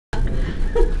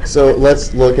So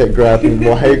let's look at graphing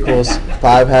y equals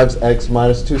 5 halves x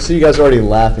minus 2. See, you guys are already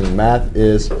laughing. Math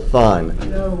is fun.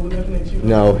 No, we're laughing at you.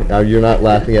 No, you're not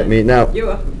laughing at me. Now, You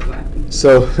are fine.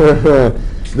 so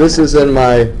this is in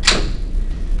my...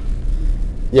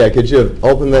 Yeah, could you have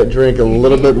opened that drink a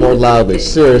little bit more loudly?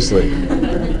 Seriously.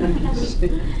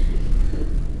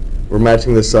 We're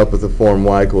matching this up with the form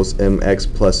y equals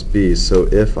mx plus b. So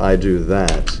if I do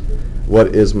that,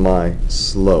 what is my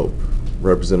slope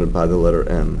represented by the letter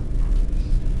m?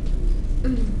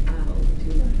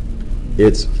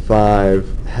 It's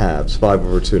 5 halves, 5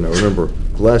 over 2. Now remember,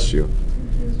 bless you,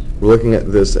 we're looking at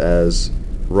this as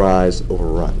rise over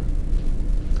run.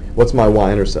 What's my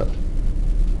y-intercept?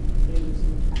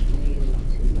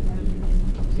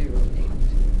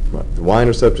 Right. The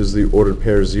y-intercept is the ordered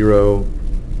pair 0,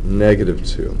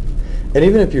 -2. And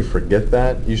even if you forget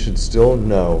that, you should still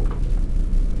know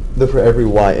that for every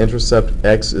y-intercept,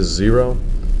 x is 0.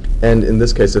 And in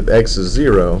this case, if x is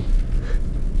 0,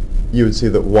 you would see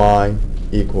that y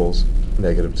equals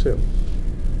 -2.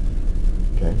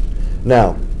 Okay.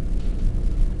 Now,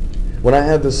 when I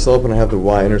have the slope and I have the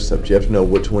y-intercept, you have to know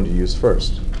which one to use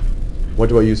first. What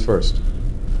do I use first?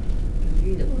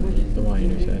 The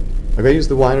y-intercept. I'm going to use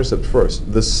the y-intercept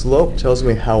first. The slope tells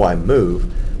me how I move,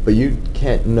 but you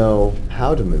can't know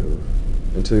how to move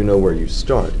until you know where you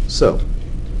start. So,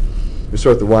 we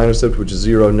start with the y-intercept, which is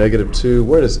 0, -2.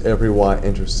 Where does every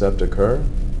y-intercept occur?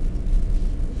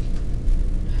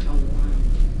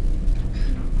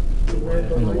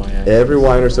 On the y-axis. Every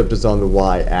y-intercept is on the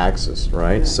y-axis,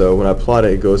 right? So when I plot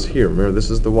it, it goes here. Remember, this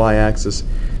is the y-axis.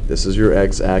 This is your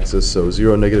x-axis. So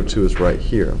 0, -2 is right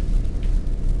here.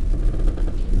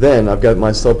 Then I've got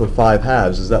my slope of 5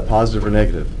 halves. Is that positive or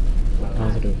negative?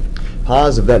 Positive.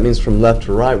 Positive. That means from left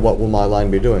to right, what will my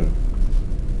line be doing?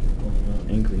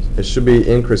 Increase. It should be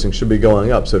increasing, should be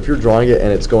going up. So if you're drawing it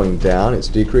and it's going down, it's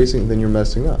decreasing, then you're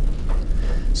messing up.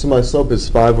 So my slope is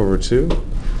 5 over 2.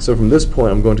 So from this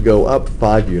point, I'm going to go up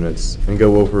 5 units and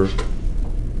go over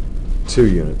 2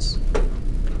 units.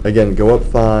 Again, go up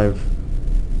 5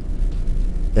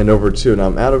 and over 2. Now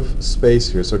I'm out of space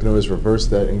here, so I can always reverse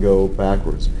that and go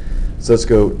backwards. So let's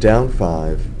go down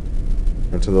 5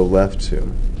 and to the left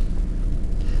 2.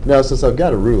 Now, since I've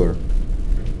got a ruler,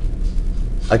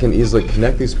 I can easily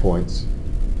connect these points.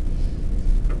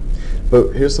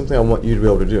 But here's something I want you to be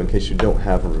able to do in case you don't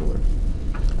have a ruler.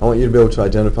 I want you to be able to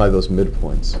identify those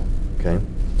midpoints. Okay?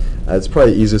 It's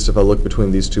probably easiest if I look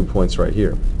between these 2 points right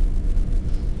here.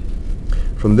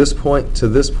 From this point to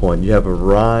this point, you have a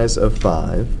rise of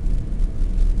 5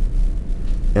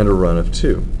 and a run of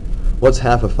 2. What's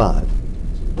half of 5?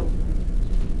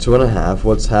 2.5.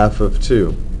 What's half of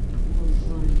 2?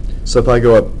 So if I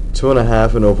go up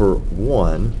 2.5 and over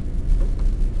 1,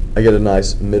 I get a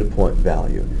nice midpoint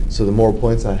value. So the more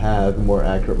points I have, the more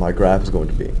accurate my graph is going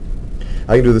to be.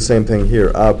 I can do the same thing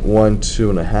here. Up 1,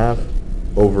 2.5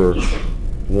 over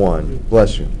 1.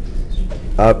 Bless you.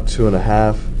 Up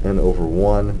 2.5 and over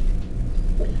 1.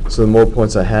 So the more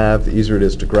points I have, the easier it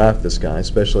is to graph this guy,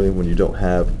 especially when you don't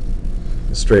have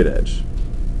a straight edge.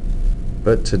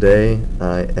 But today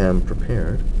I am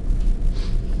prepared.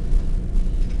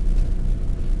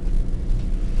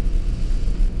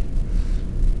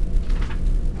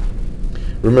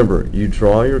 Remember, you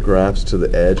draw your graphs to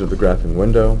the edge of the graphing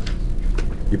window,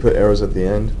 you put arrows at the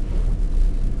end,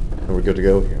 and we're good to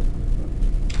go here.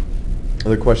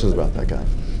 Other questions about that guy?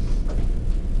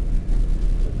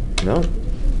 No?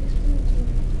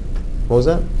 What was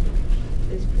that?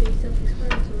 It's pretty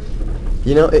self-explanatory.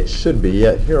 You know, it should be,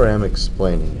 yet here I am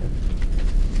explaining it.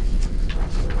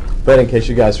 But in case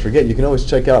you guys forget, you can always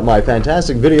check out my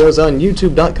fantastic videos on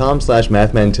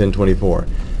youtube.com/mathman1024.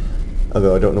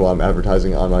 Although I don't know why I'm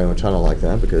advertising on my own channel like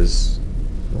that, because,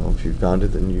 well, if you found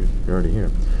it, then you're already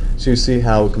here. So you see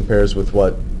how it compares with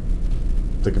what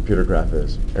the computer graph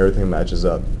is. Everything matches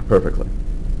up perfectly.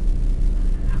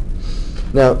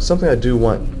 Now, something I do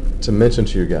want to mention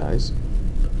to you guys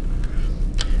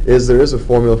is there is a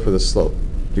formula for the slope.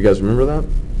 Do you guys remember that? It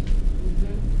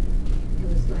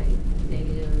was like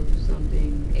negative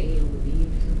something, A over B or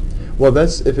something. Well,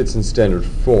 that's if it's in standard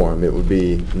form, it would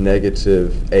be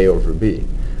negative A over B.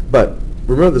 But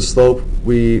remember the slope,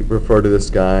 we refer to this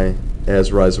guy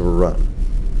as rise over run,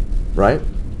 right?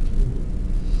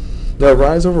 Now,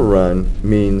 rise over run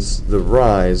means the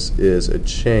rise is a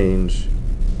change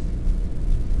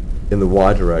in the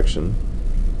y direction,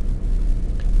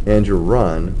 and your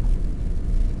run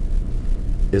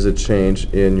is a change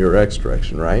in your x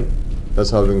direction, right?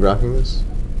 That's how I've been graphing this?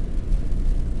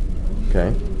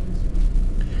 Okay.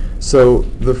 So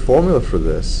the formula for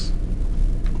this,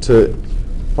 to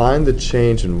find the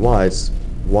change in y, it's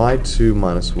y2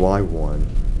 minus y1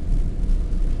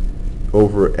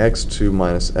 over x2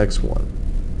 minus x1.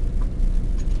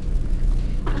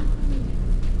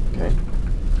 Okay.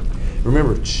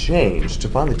 Remember, change, to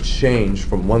find the change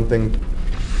from one thing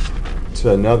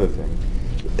to another thing,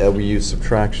 we use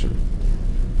subtraction.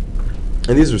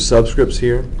 And these are subscripts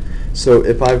here. So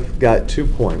if I've got 2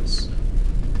 points,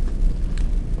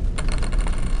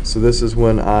 so this is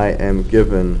when I am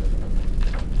given,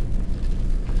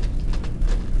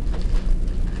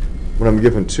 when I'm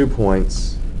given 2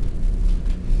 points,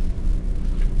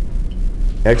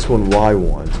 x1,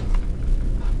 y1,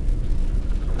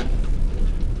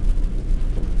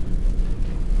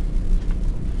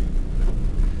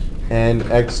 and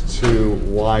x2,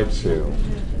 y2.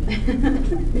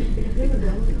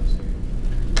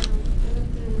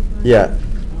 Yeah.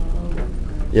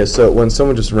 Yeah, so when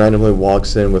someone just randomly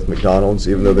walks in with McDonald's,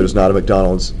 even though there's not a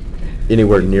McDonald's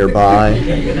anywhere nearby,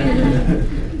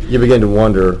 you begin to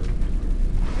wonder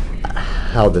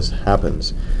how this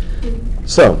happens.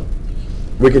 So,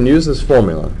 we can use this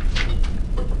formula.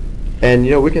 And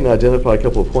you know, we can identify a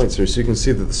couple of points here, so you can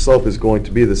see that the slope is going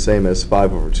to be the same as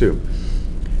 5 over 2.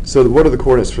 So what are the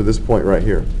coordinates for this point right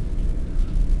here?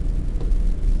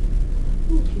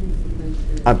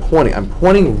 I'm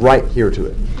pointing right here to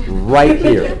it. Right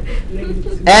here.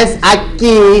 Es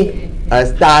aquí.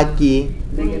 Está aquí.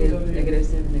 Negative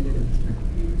 7, negative.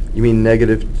 You mean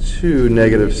 -2,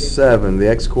 -7, the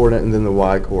x coordinate and then the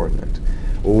y coordinate.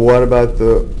 What about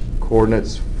the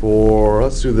coordinates for,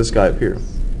 let's do this guy up here.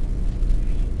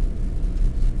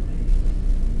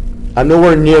 I'm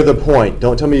nowhere near the point.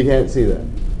 Don't tell me you can't see that.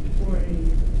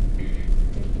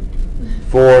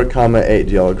 4, 8.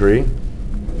 Do y'all agree?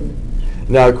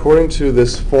 Now, according to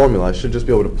this formula, I should just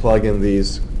be able to plug in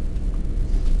these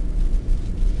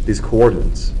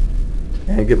coordinates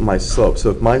and get my slope. So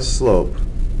if my slope,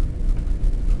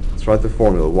 let's write the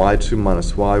formula, y2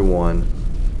 minus y1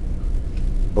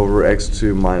 over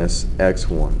x2 minus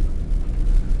x1.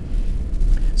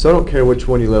 So I don't care which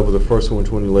one you label the first one,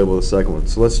 which one you label the second one.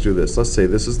 So let's do this. Let's say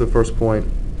this is the first point,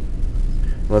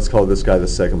 and let's call this guy the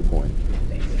second point.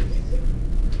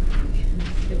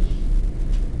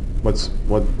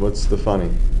 What's the funny?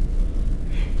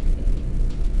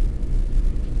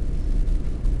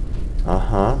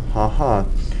 Uh-huh.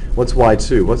 What's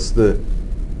y2? What's the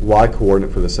y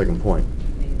coordinate for the second point?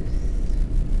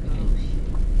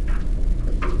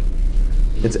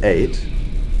 It's 8.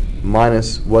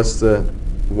 Minus, what's the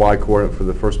y coordinate for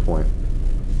the first point?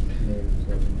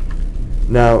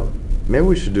 Now, maybe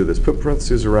we should do this. Put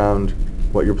parentheses around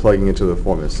what you're plugging into the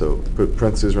formula. So put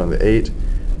parentheses around the 8,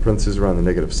 parentheses around the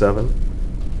 -7.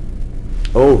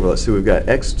 Over, let's see, we've got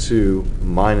x2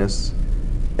 minus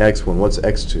x1. What's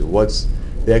x2? What's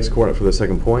the x coordinate for the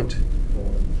second point?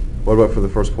 What about for the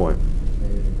first point?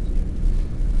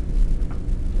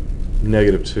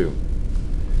 -2.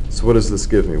 So what does this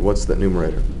give me? What's that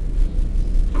numerator?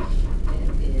 That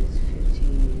is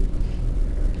 15.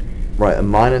 Right, a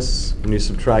minus, when you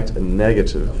subtract a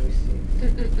negative,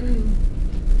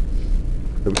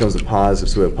 it becomes a positive.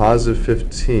 So we have positive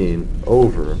 15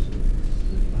 over,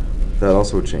 that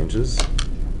also changes.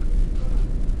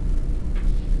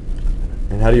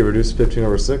 And how do you reduce 15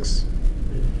 over 6?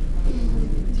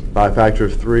 By a factor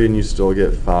of 3, and you still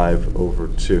get 5 over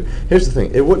 2. Here's the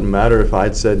thing. It wouldn't matter if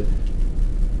I'd said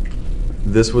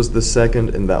this was the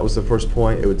second and that was the first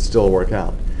point. It would still work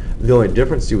out. The only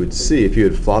difference you would see if you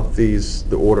had flopped the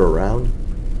order around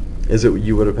is that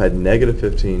you would have had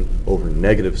 -15 over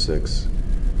 -6.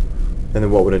 And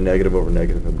then what would a negative over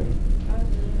negative have been?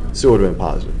 Still would have been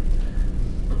positive.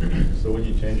 So when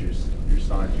you change your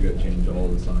signs, you got to change all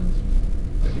the signs.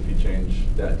 Like if you change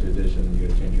that to addition, you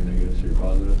got to change your negatives to your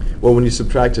positive. Well, when you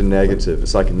subtract a negative,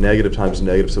 it's like a negative times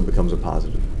negative, so it becomes a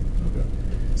positive. Okay.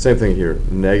 Same thing here.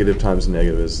 Negative times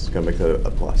negative is going to make that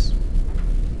a plus.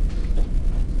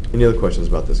 Any other questions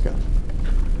about this guy?